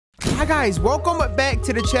Hi guys, welcome back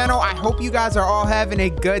to the channel. I hope you guys are all having a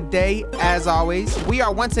good day as always. We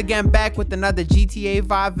are once again back with another GTA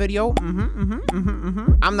 5 video.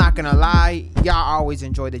 I'm not gonna lie, y'all always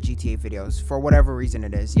enjoy the GTA videos for whatever reason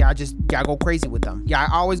it is. Y'all go crazy with them. Y'all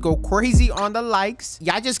always go crazy on the likes.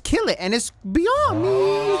 Y'all just kill it and it's beyond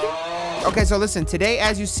me. Okay, so listen, today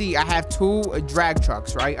as you see, I have two drag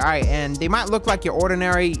trucks, right? All right, and they might look like your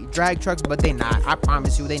ordinary drag trucks, but they not. I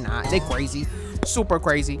promise you, they not. They crazy. Super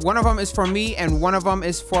crazy. One of them is for me and one of them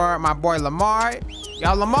is for my boy Lamar.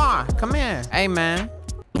 Y'all, Lamar, come here. Hey, man.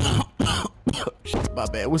 My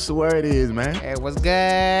bad. What's the word is, man? Hey, what's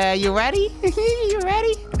good? You ready? You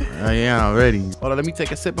ready? Yeah, I'm ready. Hold on, let me take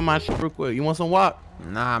a sip of my shit real quick. You want some wok?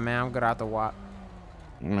 Nah, man, I'm good out the wok.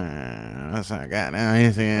 Nah, that's not goddamn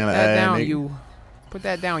anything. Put that down, you. Put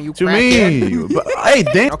that down, you. What you mean? Hey,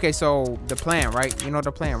 damn. Okay, so the plan, right? You know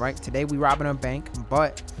the plan, right? Today we robbing a bank,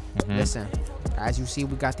 but listen. As you see,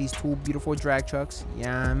 we got these two beautiful drag trucks. Yeah, you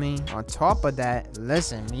know what I mean, on top of that,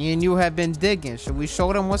 listen, me and you have been digging. Should we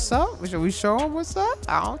show them what's up? Should we show them what's up?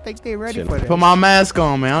 I don't think they ready for this. Put my mask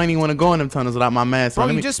on, man. I don't even want to go in them tunnels without my mask on.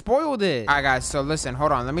 Bro, you just spoiled it. All right, guys. So listen,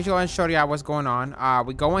 hold on. Let me go ahead and show y'all what's going on.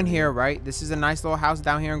 We go in here, right? This is a nice little house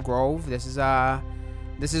down here in Grove. This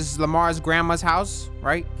is Lamar's grandma's house,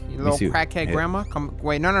 right? Your little crackhead grandma. Come,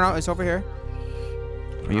 wait, no, it's over here.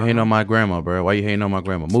 Why you hating on my grandma, bro? Why you hating on my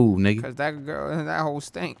grandma? Move, nigga. Cause that girl, that whole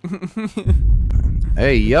stink.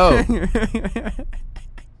 Hey, yo.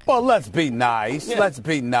 Well, let's be nice. Let's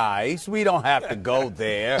be nice. We don't have to go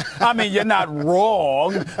there. I mean, you're not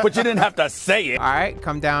wrong, but you didn't have to say it. All right,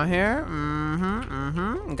 come down here.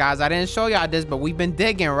 Guys, I didn't show y'all this, but we've been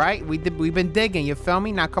digging, right? We've been digging. You feel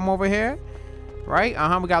me? Now come over here. Right?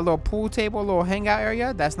 We got a little pool table, a little hangout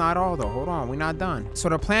area. That's not all though. Hold on, we're not done. So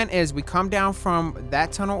the plan is we come down from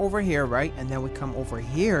that tunnel over here, right? And then we come over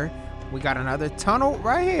here. We got another tunnel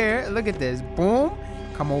right here. Look at this. Boom.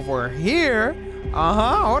 Come over here.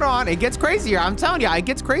 Hold on. It gets crazier. I'm telling you, it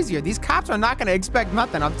gets crazier. These cops are not gonna expect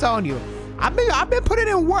nothing. I'm telling you. I've been putting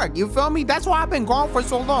in work. You feel me? That's why I've been gone for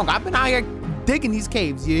so long. I've been out here digging these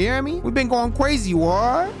caves, you hear me? We've been going crazy,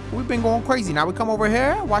 what? We've been going crazy. Now we come over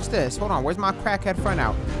here. Watch this. Hold on. Where's my crackhead friend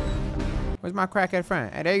out? Where's my crackhead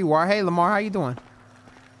friend? Hey, there you are. Hey, Lamar, how you doing?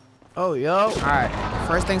 Oh, yo. All right.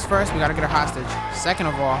 First things first, we gotta get a hostage. Second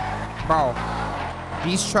of all, bro,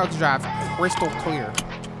 these trucks drive crystal clear.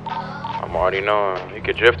 I'm already knowing. You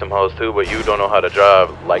could drift them hoes too, but you don't know how to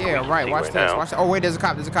drive like yeah, right. Watch this. Now. Watch this. Oh wait, there's a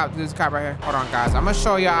cop. There's a cop right here. Hold on, guys. I'm gonna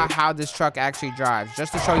show y'all how this truck actually drives,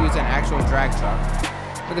 just to show you it's an actual drag truck.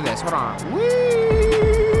 Look at this. Hold on. Whee!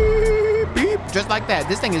 Beep. Just like that.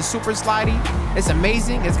 This thing is super slidey. It's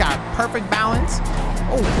amazing. It's got perfect balance.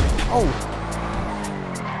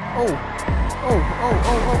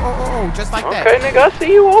 Just like that. Okay, nigga, I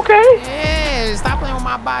see you. Okay. Yeah. Stop playing with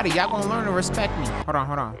my body. Y'all gonna learn to respect me. Hold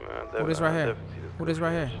on. Who this right here? Who this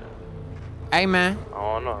right here? Hey, man. I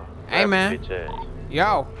don't know. Hey, man.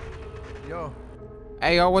 Yo.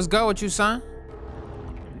 Hey, yo, what's good with you, son?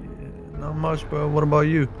 Yeah, not much, bro. What about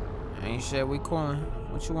you? Ain't shit. We coolin'.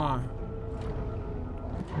 What you want?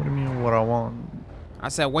 What do you mean, what I want? I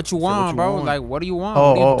said, what you want, bro? Like, what do you want?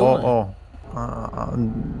 Oh.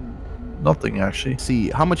 Nothing, actually. See,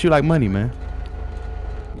 how much you like money, man?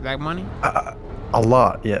 You like money? A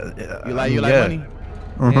lot, yeah. You like money?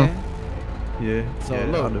 Yeah. So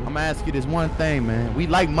look, I'm gonna ask you this one thing, man. We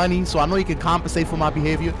like money, so I know you can compensate for my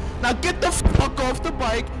behavior. Now get the fuck off the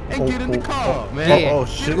bike and get in the car, man. Oh,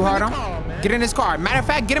 shit. You heard him? Get in his car. Matter of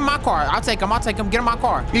fact, get in my car. I'll take him. Get in my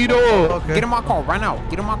car. Okay. Get in my car right now.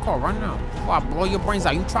 Get in my car right now. Before I blow your brains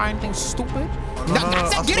out. You try anything stupid?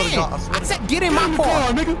 I said get in. I said get in my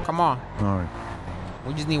car. Nigga. Come on. All right.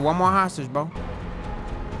 We just need one more hostage, bro.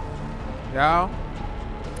 Yo.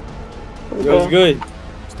 What's good?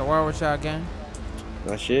 What's the word with y'all again?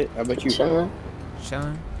 Not shit. How about you? Chilling.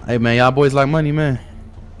 Hey, man, y'all boys like money, man?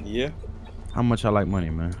 Yeah. How much I like money,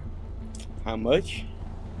 man? How much?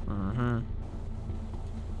 You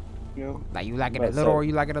know, like you like it a little or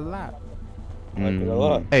you like it a lot? I like it a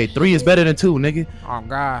lot. Hey, 3 is better than 2, nigga. Oh,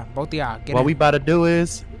 God. Both of y'all, get in. What we about to do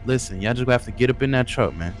is, listen, y'all just gonna have to get up in that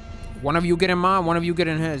truck, man. One of you get in mine, one of you get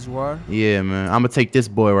in his, what? Yeah, man. I'm gonna take this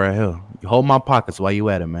boy right here. You hold my pockets while you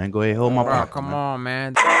at it, man. Go ahead, hold my pockets. Come on,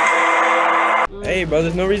 man. Hey, bro,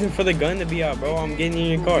 there's no reason for the gun to be out, bro. I'm getting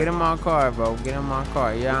in your car. Get in my car, bro. Get in my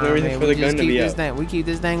car. Yeah, there's no reason for the gun to be out. We keep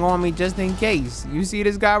this thing on me just in case. You see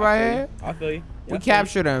this guy right here? I feel you. We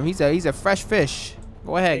captured him. He's a fresh fish.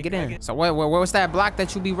 Go ahead, get in. So what's that block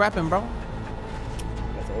that you be repping, bro?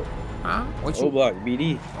 That's old. Huh? What you? Old block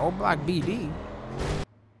BD. Old block BD.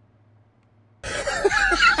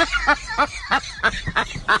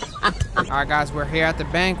 All right, guys, we're here at the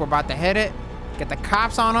bank. We're about to hit it. Get the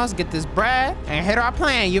cops on us, get this bread, and hit our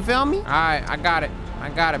plan. You feel me? All right, I got it. I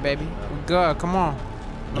got it, baby. We're good. Come on.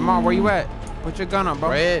 Lamar, where you at? Put your gun up, bro.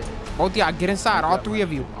 Bread. Both of y'all, get inside. All three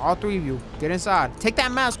of you. All three of you. Get inside. Take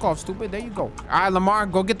that mask off, stupid. There you go. All right, Lamar,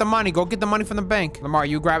 go get the money. Go get the money from the bank. Lamar,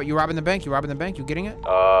 you grab it. You robbing the bank? You robbing the bank? You getting it?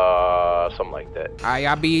 Something like that. All right,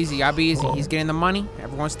 y'all be easy. Y'all be easy. He's getting the money.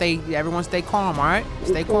 Everyone stay calm, all right?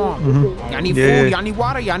 Stay calm. Y'all need food? Y'all need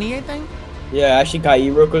water? Y'all need anything? Yeah, actually, can I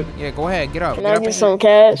eat real quick? Yeah, go ahead. Get up. Can I get some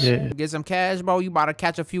cash? Yeah. Get some cash, bro. You about to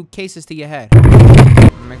catch a few cases to your head.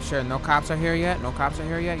 Make sure no cops are here yet. No cops are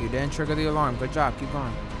here yet. You didn't trigger the alarm. Good job. Keep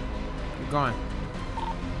going. Keep going.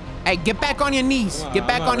 Hey, get back on your knees. Get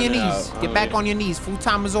back on your knees. Get back on your knees. Food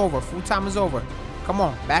time is over. Food time is over. Come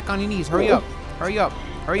on. Back on your knees. Hurry up. Hurry up.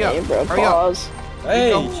 Hurry up. Hey, bro, Hurry up. pause.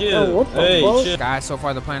 Hey, chill. Hey, chill. Guys, so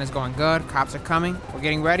far the plan is going good. Cops are coming. We're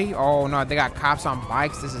getting ready. Oh, no. They got cops on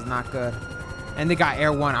bikes. This is not good. And they got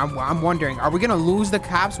Air 1. I'm wondering, are we going to lose the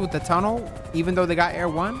cops with the tunnel, even though they got Air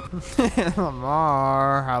 1?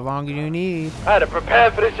 Lamar, how long do you need? I had to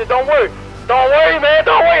prepare for this shit. Don't worry. Don't worry, man.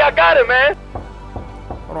 Don't worry. I got it, man.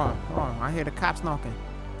 Hold on. I hear the cops knocking.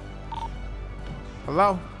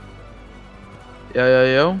 Hello?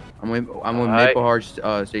 Yo. I'm with Alright. Maple Heart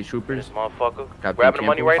State Troopers. This motherfucker. Captain Grabbing the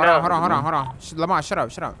money Campbell. right Hold now. on. Lamar, shut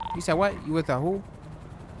up. You said what? You with the who?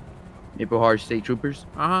 Maple Heart State Troopers.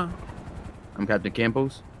 Uh-huh. I'm Captain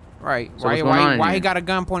Campos. Right. So what's going on in Why he here? got a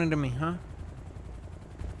gun pointed at me, huh?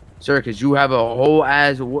 Sir, because you have a whole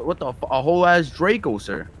ass, a whole ass Draco,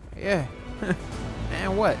 sir. Yeah.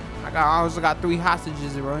 Man, what? I also got 3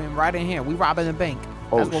 hostages right in here. We robbing the bank.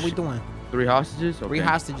 That's what we doing. 3 hostages? Okay. 3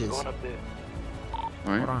 hostages. Going up there.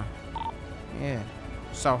 All right. Hold on. Yeah.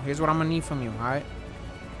 So here's what I'm gonna need from you, alright?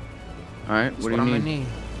 Alright, Here's what do I'm you gonna need? need.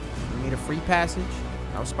 I need a free passage,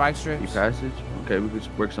 no spike Free strips, passage? Okay, we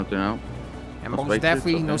could work something out. and no most spike strips?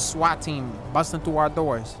 definitely Okay. no SWAT team busting through our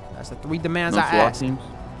doors. That's the 3 demands No I SWAT asked. teams?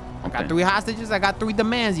 I got Okay. 3 hostages, I got 3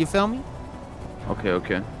 demands, you feel me? Okay.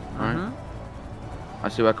 Alright. Mhm. I'll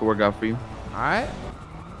see what I can work out for you. Alright?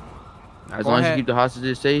 As long as you keep the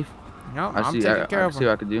hostages safe, No, I I'm see. taking care I of see them.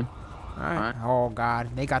 what I can do. Alright. Oh god,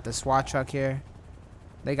 they got the SWAT truck here.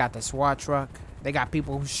 They got the SWAT truck. They got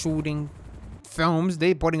people shooting films.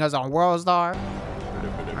 They putting us on World Star.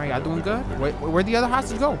 Alright, y'all doing good? Where'd the other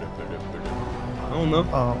hostage go? I don't know.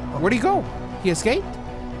 Where'd he go? He escaped?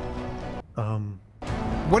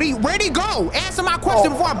 Where'd he go? Answer my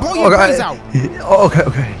question before I blow your brains out.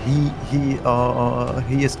 Okay.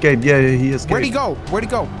 He escaped. Yeah, he escaped. Where'd he go?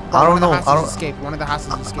 I don't know. One of the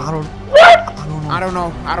hostages escaped. I don't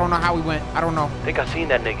know. I don't know how he went. I don't know. I think I seen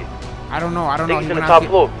that nigga. I don't know. I think He he's in the went top out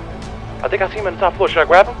floor. I think I see him in the top floor. Should I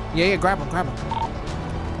grab him? Yeah, grab him.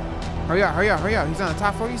 Hurry up. He's on the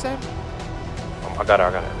top floor, you said? I got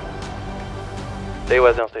it. Stay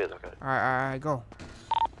downstairs. I got it. All right, go.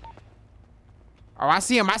 Oh, I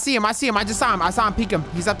see him. I just saw him. I saw him peek him.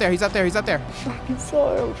 He's up there. Fucking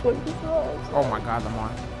sorry. Oh my God,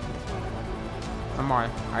 Lamar,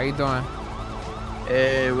 how you doing?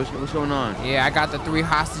 Hey, what's going on? Yeah, I got the 3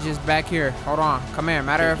 hostages back here. Hold on. Come here.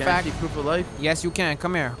 Matter of Can I fact. see proof of life? Yes, you can.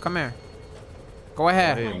 Come here. Go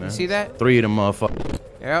ahead. Hey, You man. see that? 3 of them motherfuckers.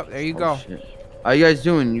 Yep, there you Oh, go. shit. How you guys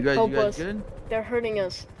doing? You Help guys us. good? They're hurting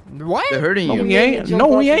us. What? They're hurting No, you. we ain't. No,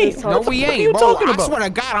 we ain't. No, we ain't. you Bro, talking I about? swear to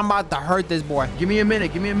God, I'm about to hurt this boy. Give me a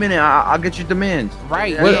minute. I'll get your demands.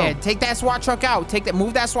 Right, yeah. Take that SWAT truck out.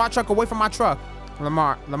 Move that SWAT truck away from my truck.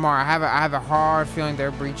 Lamar, I have a hard feeling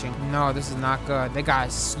they're breaching. No, this is not good. They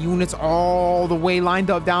got units all the way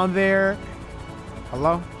lined up down there.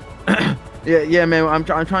 Hello? Yeah, man. I'm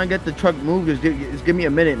trying to get the truck moved. Just give me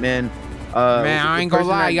a minute, man. Man, I the ain't gonna person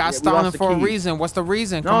lie. that- Y'all we stalling lost the for a keys. reason. What's the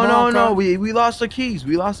reason? No. We lost the keys.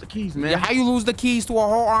 Man. Yeah, how you lose the keys to a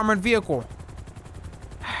whole armored vehicle?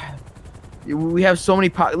 We have so many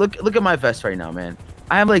pockets. Look at my vest right now, man.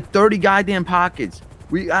 I have like 30 goddamn pockets.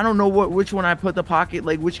 I don't know which one I put the pocket,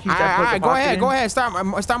 like which keys I put the pocket Go in. ahead. Start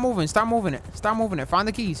moving it. Find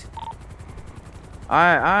the keys. All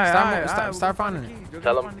right. Start finding it.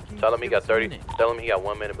 Tell him he got 30. Tell him he got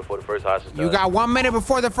 1 minute before the first hostage. You got 1 minute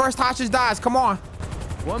before the first hostage dies. Come on.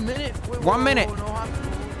 1 minute. Wait, 1 minute. no hostage.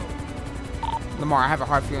 Lamar, I have a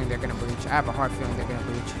hard feeling they're gonna breach.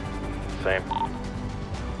 Same.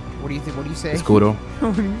 What do you think? What do you say? It's cool though.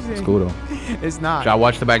 What do you say? It's cool though. It's not. Should I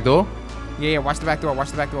watch the back door? Yeah, watch the back door.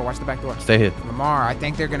 Stay here. Lamar, I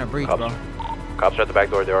think they're gonna breach, bro. All Cops are at the back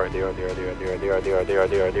door. They are. right, get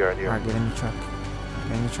in the truck.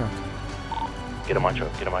 Get him on truck.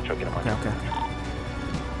 Okay.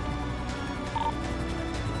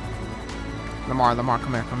 Lamar,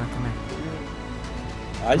 come here.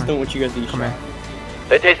 I just don't want you guys to get Come shot. here.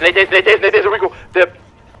 They tasting, Rico. Dip.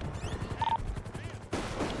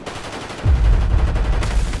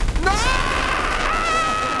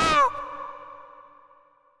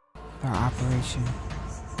 Their operation,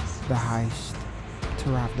 the heist, to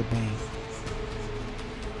rob the bank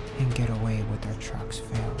and get away with their trucks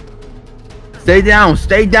failed. Stay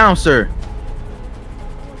down, sir.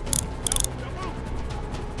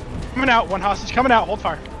 Coming out, one hostage coming out, hold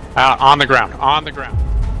fire. On the ground,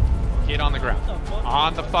 Get on the ground.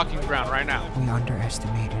 On the fucking ground right now. We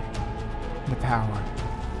underestimated the power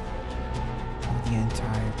of the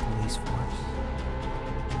entire police force.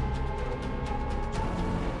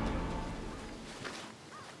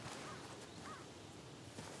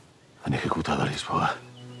 Han ejecutado a Lisboa.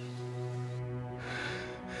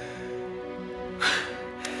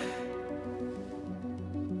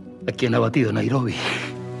 ¿A quién ha batido Nairobi?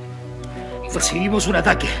 Recibimos un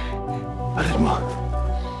ataque. Palermo.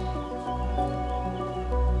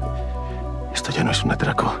 Esto ya no es un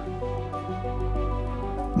atraco.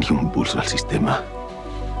 Ni un pulso al sistema.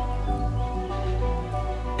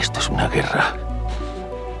 Esto es una guerra.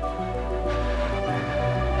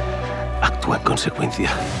 Actúa en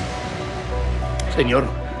consecuencia. Señor.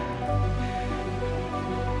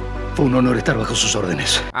 Fue un honor estar bajo sus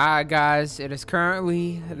órdenes. Alright guys, it is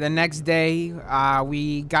currently the next day.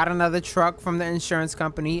 We got another truck from the insurance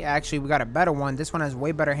company. Actually, we got a better one. This one has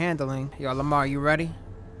way better handling. Yo, Lamar, you ready?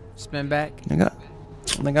 Spin back. I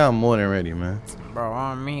think I'm more than ready, man. Bro,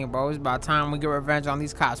 on me, bro. It's about time we get revenge on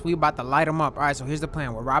these cops. We about to light them up. Alright, so here's the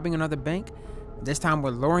plan. We're robbing another bank. This time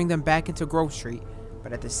we're luring them back into Grove Street.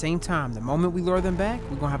 But at the same time, the moment we lure them back,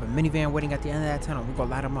 we're gonna have a minivan waiting at the end of that tunnel. We're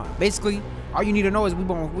gonna light them up. Basically, all you need to know is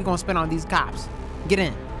we're gonna spin on these cops. Get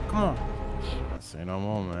in. Come on. Say no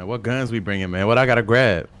more, man. What guns we bringing, man? What I gotta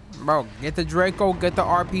grab? Bro, get the Draco, get the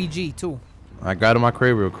RPG too. I got in my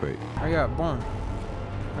crib real quick. Hurry up, boom.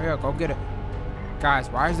 Hurry up, go get it. Guys,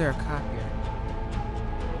 why is there a cop here?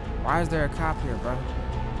 Why is there a cop here, bro?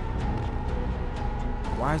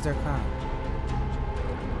 Why is there a cop?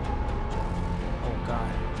 Oh,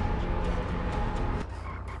 God.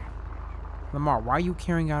 Lamar, why are you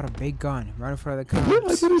carrying out a big gun right in front of the cops?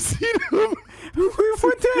 I didn't see them.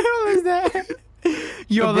 What the hell is that?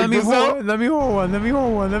 Yo, let me hold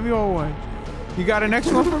one. You got an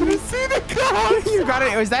extra one for me? See the cops. You got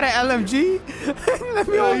it. Is that an LMG?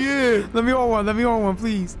 Let me hold one,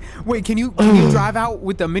 please. Wait, can you drive out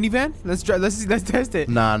with the minivan? Let's test it.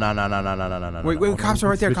 Nah. Wait, cops are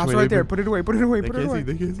right there. Cops are right there. Put it away. Put it away. Put it away.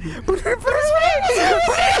 They can't see. Put it away.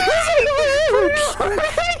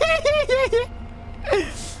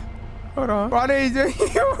 Hold on.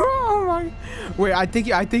 Oh my. Wait, I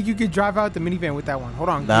think you could drive out the minivan with that one. Hold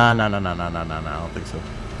on. Nah. I don't think so.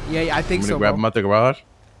 Yeah, I think so. Grab them out the garage.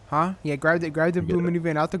 Huh? Yeah, grab the blue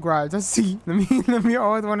minivan out the garage. Let's see. Let me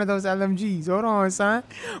hold one of those LMGs. Hold on, son.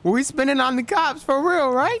 We spinning on the cops for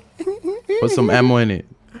real, right? Put some ammo in it.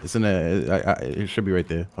 It's in it should be right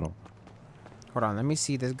there. Hold on. Let me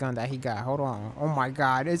see this gun that he got. Hold on. Oh my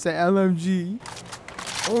God, it's an LMG.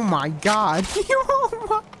 Oh my God.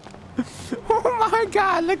 Oh my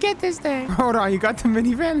God, look at this thing. Hold on, you got the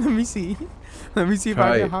minivan? Let me see. Let me see if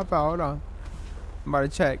I can hop out. Hold on. I'm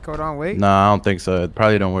about to check. Hold on, wait. Nah, I don't think so. It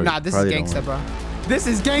probably don't work. Nah, this is gangsta, bro. This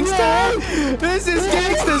is gangsta. This is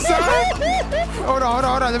gangsta, son. Hold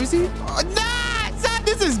on. Let me see. Oh, nah, son,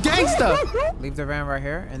 this is gangsta. Leave the van right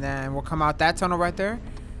here, and then we'll come out that tunnel right there,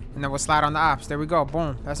 and then we'll slide on the ops. There we go.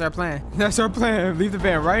 Boom. That's our plan. That's our plan. Leave the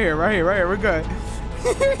van right here. We're good.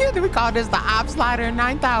 We call this the op slider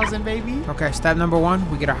 9000, baby. Okay, step number 1,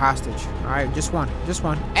 we get a hostage. All right, just one.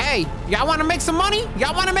 Hey, y'all want to make some money? Get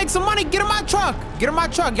in my truck.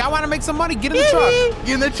 Y'all want to make some money? Get in the truck.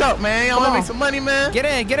 Get in the truck, man. Y'all want to make some money, man? Get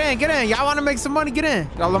in. Y'all want to make some money? Get in.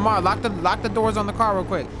 Yo, Lamar, lock the doors on the car real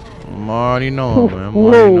quick. I'm already knowing, man.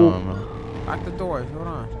 Lock the doors. Hold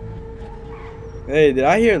on. Hey, did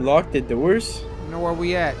I hear lock the doors? You know where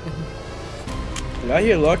we at? Did I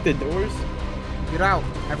hear lock the doors? Get out.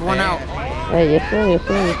 Everyone out. Hey, yes sir.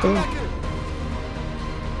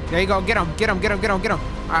 There you go. Get him. All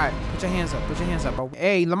right. Put your hands up, bro.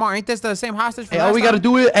 Hey, Lamar, ain't this the same hostage from all last we got to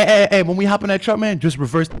do is, hey, when we hop in that truck, man, just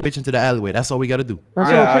reverse the bitch into the alleyway. That's all we got to do.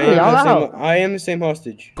 I am the same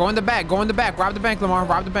hostage. Go in the back. Rob the bank, Lamar.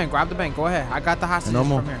 Rob the bank. Go ahead. I got the hostage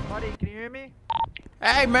from here. Buddy, can you hear me?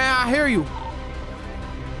 Hey, man, I hear you.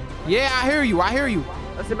 Yeah, I hear you.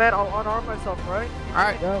 Listen, man, I'll unarm myself, right? All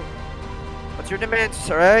right. Go. What's your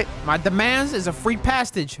demands, all right? My demands is a free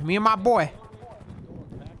passage. Me and my boy.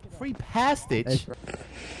 Free passage?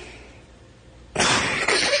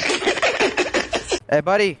 Hey,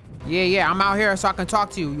 buddy. Yeah, I'm out here so I can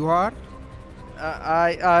talk to you. You heard?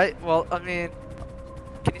 Well, I mean,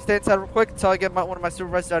 can you stay inside real quick until I get one of my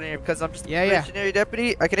supervisors down here? Because I'm just a stationary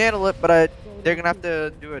deputy. I can handle it, but they're gonna have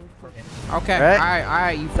to do it for me. Okay. All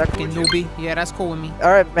right. You fucking newbie. Yeah, that's cool with me.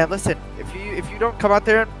 All right, man. Listen, if you don't come out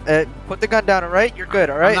there and put the gun down, all right? You're good,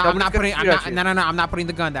 all right? I'm not putting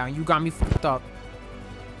the gun down. You got me fucked up.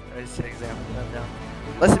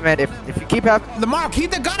 Listen, man, if you keep having... Lamarr,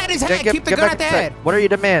 keep the gun at his head. Keep the gun at the head. What are your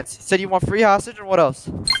demands? You said you want free hostage or what else?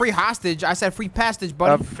 Free hostage? I said free passage,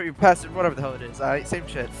 buddy. Free passage, whatever the hell it is. Same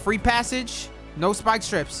shit. Free passage, no spike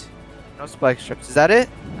strips. No spike strips. Is that it?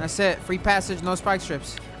 That's it. Free passage, no spike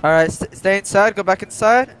strips. All right, stay inside. Go back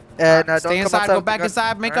inside. And stay inside. Go back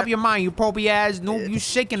inside. Make up your mind. You popey ass. No, you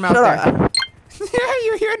shaking mouth there.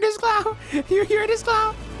 You hearing this clown? You hearing this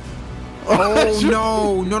clown?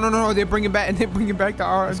 Oh no! They're bringing back the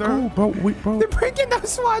R. Let's go, bro. They're bringing the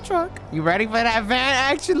SWAT truck. You ready for that van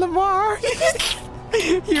action, Lamarr?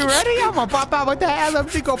 You ready? I'm gonna pop out with that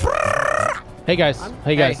LMG. Go. Hey guys,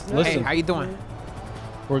 listen. Hey, how you doing?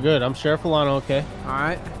 We're good. I'm Sheriff Alano. Okay. All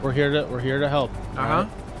right. We're here to help. Right?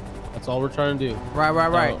 That's all we're trying to do.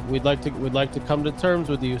 Right. We'd like to come to terms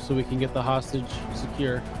with you so we can get the hostage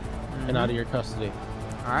secure and out of your custody.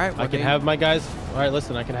 All right. I can have my guys. All right,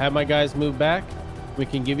 listen. I can have my guys move back. We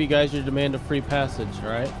can give you guys your demand of free passage.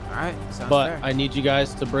 All right. All right. Sounds but fair. I need you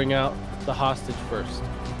guys to bring out the hostage first.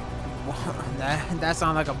 That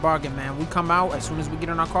sounds like a bargain, man. We come out as soon as we get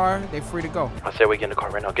in our car. They're free to go. I say we get in the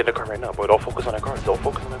car right now. Get in the car right now, boy. Don't focus on the cars. Don't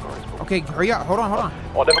focus on the cars, bro. Okay, hurry up. Hold on.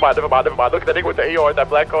 Oh, never mind. Look at that nigga with the AR, that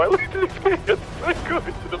black car. Look at this man.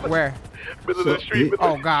 Where? Middle of the street.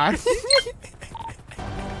 Oh God.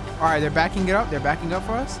 All right, they're backing it up. They're backing up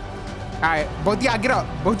for us. All right, both y'all get up.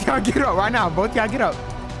 Both y'all get up right now. Both y'all get up.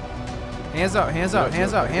 Hands up. Get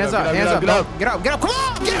up. Come on. Get up. Come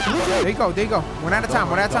on. Get up. There you go. One at a time.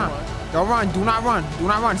 Don't run. Do not run.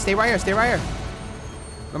 Stay right here.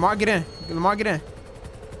 Lamarr, get in.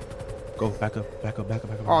 Go, back up.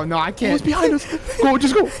 Oh, no, I can't. Who's behind us?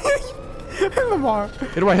 Just go. Lamarr.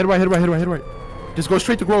 Hit right. Just go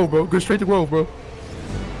straight to Grove, bro. Did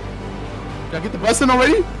I get the busting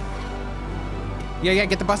already? Yeah,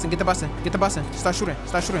 get the busting. Start shooting.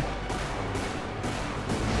 Start shooting.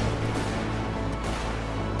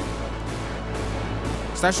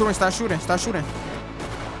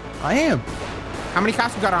 I am. How many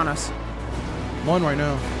cops we got on us? One right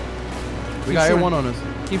now. We got one on us.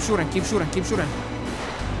 Keep shooting.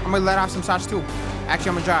 I'm gonna let off some shots too. Actually,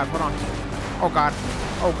 I'm gonna drive. Hold on. Oh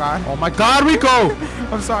God. Oh my God, Rico!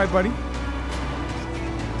 I'm sorry, buddy.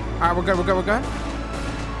 All right, we're good.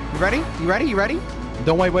 You ready?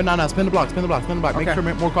 Don't wait. No. Spin the block. Okay. Make sure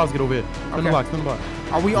more cars get over here. Spin the block.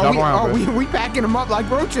 Are we packing them up like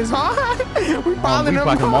roaches, huh? We piling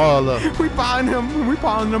them them all up. We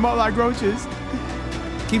piling them up like roaches.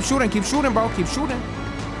 Keep shooting, bro. Keep shooting.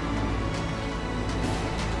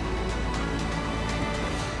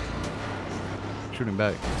 Shooting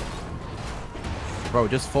back. Bro,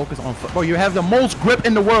 just focus on... Bro, you have the most grip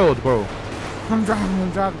in the world, bro. I'm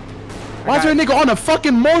driving. Why is there a nigga on a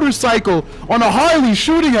fucking motorcycle on a Harley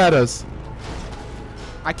shooting at us?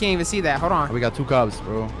 I can't even see that. Hold on. We got two cops,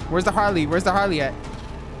 bro. Where's the Harley at?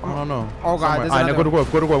 I don't know. Oh God, there's another. All right, now go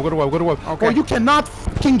to work. Okay. Bro, you cannot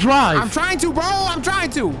fucking drive. I'm trying to, bro.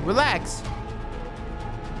 Relax.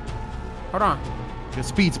 Hold on. Just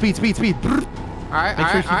speed. All right, Make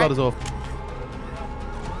sure your seatbelt is off.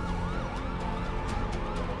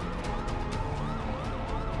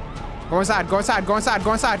 Go inside.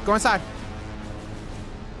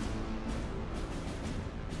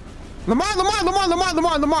 Lamarr.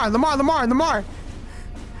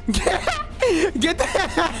 Get the...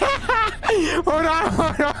 Hold on.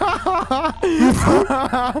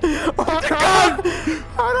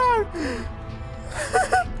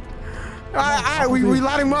 All right, we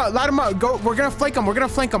light him up. Go. We're gonna flank him. Come here.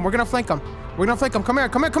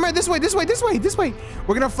 This way.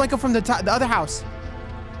 We're gonna flank him from the other house.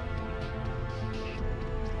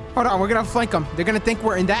 Hold on, we're gonna flank them. They're gonna think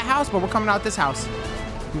we're in that house, but we're coming out this house.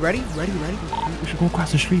 You ready? We should go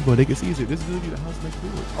across the street, bro. They can see us. This is literally the house next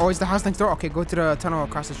door. Oh, it's the house next door? Okay, go to the tunnel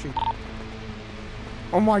across the street.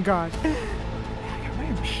 Oh my God.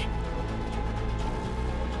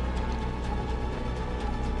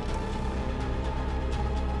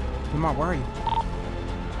 Lamarr, where are you?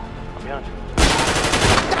 I'm behind you.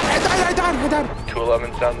 I died.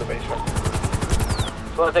 211's down in the basement.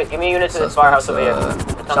 Give me units to this firehouse over here.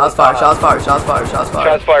 Shots fired. Shots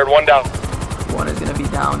fired. One down. One is gonna be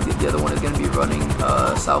down. The other one is gonna be running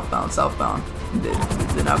southbound.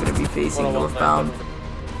 They're not gonna be facing northbound.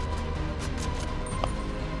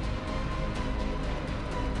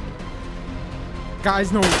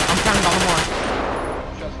 Guys, no, I'm counting on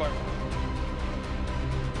Lamarr. Shots fired.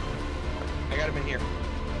 got him in here.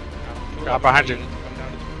 Got behind you.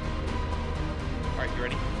 Alright, you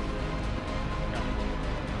ready?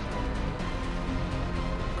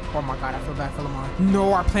 Oh my god, I feel bad for Lamar.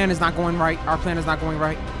 No, our plan is not going right. Our plan is not going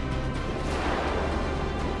right.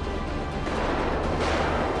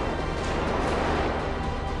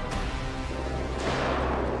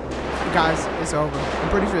 Guys, it's over. I'm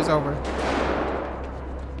pretty sure it's over.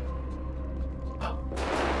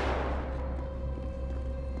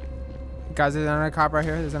 Guys, there's another cop right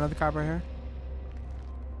here. There's another cop right here.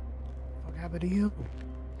 What happened to you?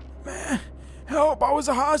 Man, help. I was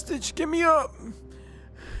a hostage. Get me up.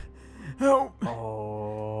 Help.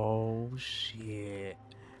 Oh, shit.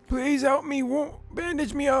 Please help me. Won't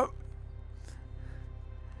bandage me up.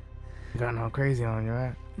 You got no crazy on you,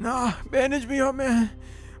 right? Nah, bandage me up, man.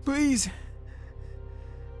 Please.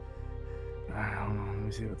 Alright, hold on. Let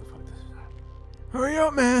me see what the fuck this is. Hurry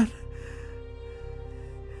up, man.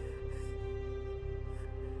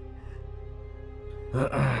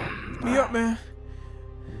 Me up, man.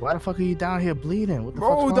 Why the fuck are you down here bleeding? What the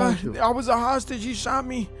Bro, fuck's wrong with you? I was a hostage. He shot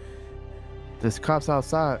me. There's cops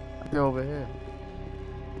outside. They're over here.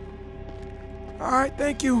 Alright,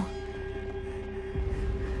 thank you.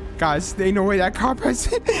 Guys, ain't no way that cop has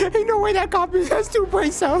ain't no way that cop has 2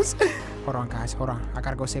 brain cells. Hold on, guys, hold on. I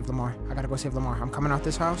gotta go save Lamar. I gotta go save Lamar. I'm coming out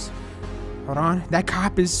this house. Hold on. That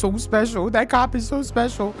cop is so special. That cop is so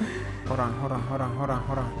special. Hold on, hold on, hold on, hold on,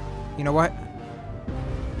 hold on. You know what?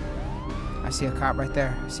 I see a cop right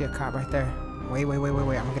there. I see a cop right there. Wait. I'm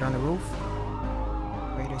gonna get on the roof.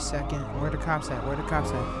 Wait a second. Where the cops at? Where the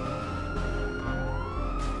cops at?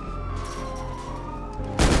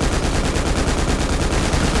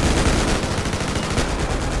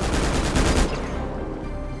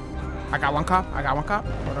 I got one cop.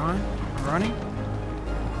 Hold on.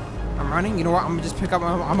 I'm running. You know what? I'm gonna just pick up.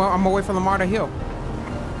 I'm gonna wait for Lamar to heal.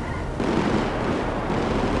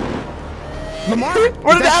 Lamar?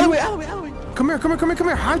 Run in the alleyway. Come here.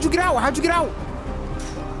 How'd you get out?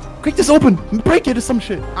 Quick, this open. Break it or some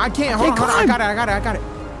shit. I can't. Hold on. I got it.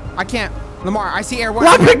 I can't. Lamar, I see air.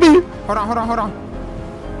 Why pick me? Hold on.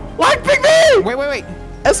 Why pick me? Wait.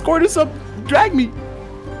 Escort us up. Drag me.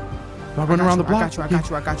 I'll run around the block. I got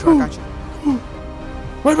you.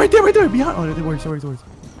 Right there. Behind. Oh, there works.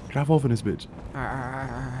 Drive over this bitch.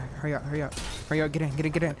 Hurry up. Get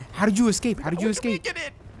in. How did you escape? Get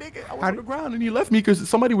in, nigga. I was on the ground and he left me because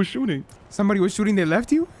somebody was shooting. Somebody was shooting, they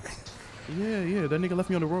left you? Yeah. That nigga left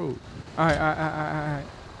me on the road. Alright.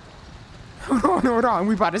 Hold on.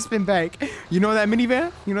 We about to spin back. You know that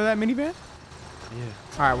minivan? Yeah.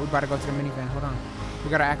 Alright, we about to go to the minivan. Hold on. We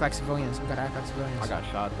gotta act like civilians. I got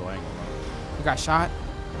shot though. I ain't gonna lie. You got shot?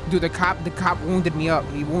 Dude, the cop wounded me up.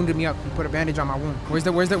 He wounded me up. He put a bandage on my wound. Where's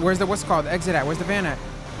the what's it called? The exit at? Where's the van at?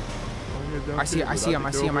 I see him.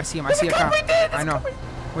 I see a cop. I know.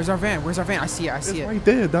 Where's our van? I see it. It's right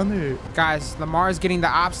there, down there. Guys, Lamar is getting the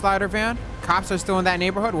op slider van. Cops are still in that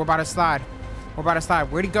neighborhood. We're about to slide.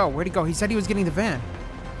 Where'd he go? He said he was getting the van.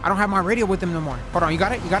 I don't have my radio with him no more. Hold on, you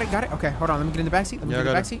got it? Okay, hold on. Let me get in the back seat.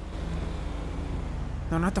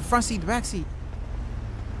 No, not the front seat, the back seat.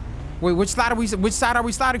 Wait, which side are we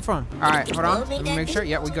sliding from? All right, hold on. Let me make sure.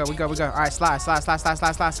 Yeah, we go. All right, slide,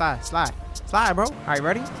 bro. All right,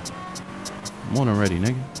 ready? I'm on already,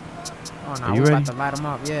 nigga. Oh, no, we're about to light him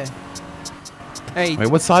up, yeah. Hey. Wait,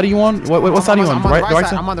 what side are you on? What side are you on? The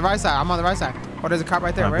right side? I'm on the right side. Oh, there's a cop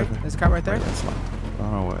right there, right? There's a cop right there? No.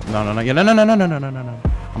 Yeah, no.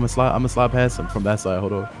 I'm gonna slide past him from that side.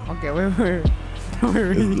 Hold on. Okay, wait.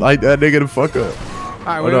 Light that nigga the fuck up.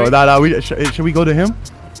 All right, wait. Should we go to him?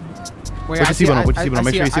 Wait, I see one. Make sure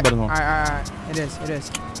your seatbelt is on. Alright. It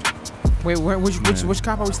is. Wait, which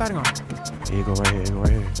cop are we sliding on? Here you go, right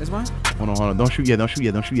here. This one? Hold on. Don't shoot yet. Let's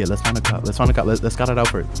find a cop. Let's scout it out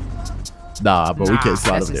first. Nah, bro, we can't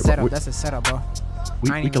slide up there, bro. That's a setup, bro.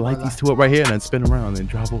 We can light these two up right here and then spin around and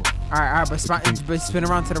drive over. Alright, but spin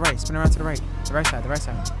around to the right. The right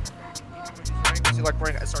side. See, like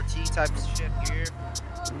wearing SRT type of shit here.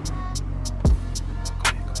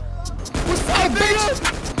 What's up, bitch?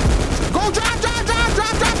 Go drive.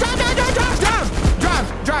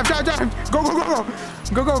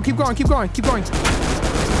 Go. Keep going.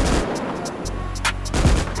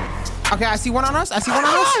 Okay, I see one on us. Wait,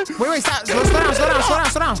 stop. Slow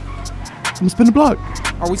down. I'm gonna spin the block.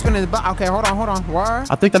 Are we spinning the block? Okay, hold on. Where?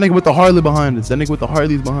 I think that nigga with the Harley behind us.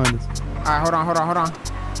 Harley's behind us. Alright, hold on.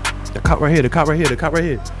 The cop right here. Alright.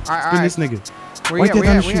 Spin this nigga. Where you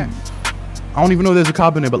at? I don't even know there's a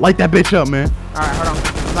cop in there, but light that bitch up, man. Alright, hold on.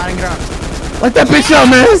 I'm lighting it up. Light that bitch up,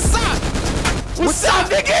 man. What's up,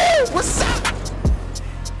 nigga? What's up?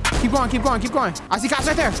 Keep going. I see cops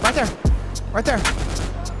right there.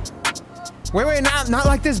 Wait, not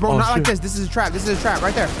like this, bro. Oh, not shit. like this. This is a trap. This is a trap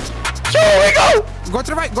right there. Here we go. Go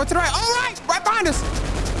to the right. Go to the right. All right. Right behind us.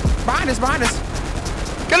 Behind us. Behind us.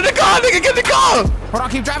 Get in the car, nigga. Get in the car. Hold on.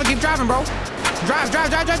 Keep driving, bro. Drive.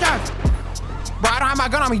 Bro, I don't have my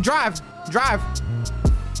gun on me. Drive.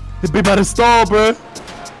 It be about to stall, bro.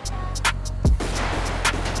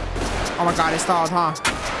 Oh my God, it stalled, huh?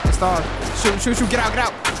 It stalled. Shoot. Get out. Get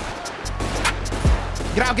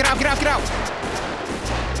out.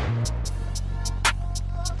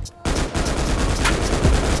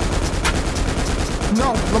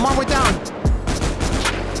 No, Lamar went down.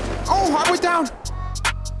 Oh, I went down.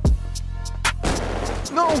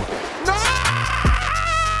 No.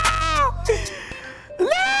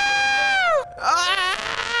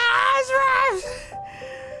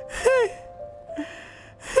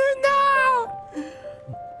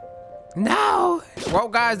 No. Well,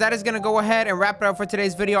 guys, that is gonna go ahead and wrap it up for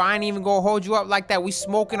today's video. I ain't even gonna hold you up like that. We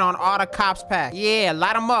smoking on all the cops pack. Yeah,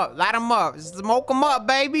 light them up. Smoke them up,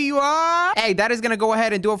 baby. You are. Hey, that is gonna go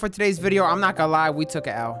ahead and do it for today's video. I'm not gonna lie, we took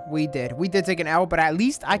an L. We did take an L, but at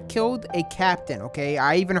least I killed a captain, okay?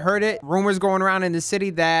 I even heard it. Rumors going around in the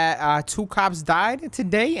city that 2 cops died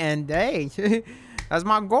today, and hey, that's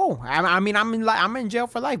my goal. I mean, I'm in jail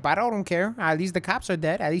for life, but I don't care. At least the cops are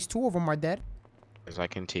dead. At least 2 of them are dead. I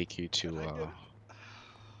can take you to the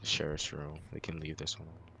sheriff's room. We can leave this one.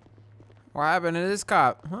 What happened to this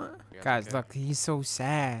cop? Huh? Guys, look, he's so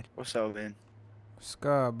sad. What's up, man? What's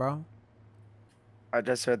good, bro? I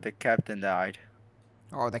just heard the captain died.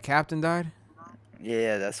 Oh, the captain died?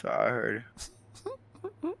 Yeah, that's what I heard.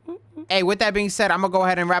 Hey, with that being said, I'm gonna go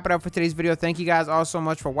ahead and wrap it up for today's video. Thank you guys all so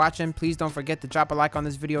much for watching. Please don't forget to drop a like on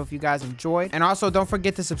this video if you guys enjoyed. And also don't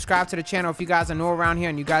forget to subscribe to the channel if you guys are new around here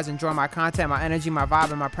and you guys enjoy my content, my energy, my vibe,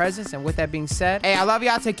 and my presence. And with that being said, hey, I love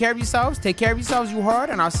y'all. Take care of yourselves. Take care of yourselves, you heard.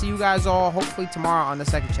 And I'll see you guys all hopefully tomorrow on the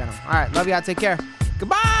second channel. All right, love y'all. Take care.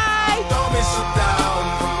 Goodbye.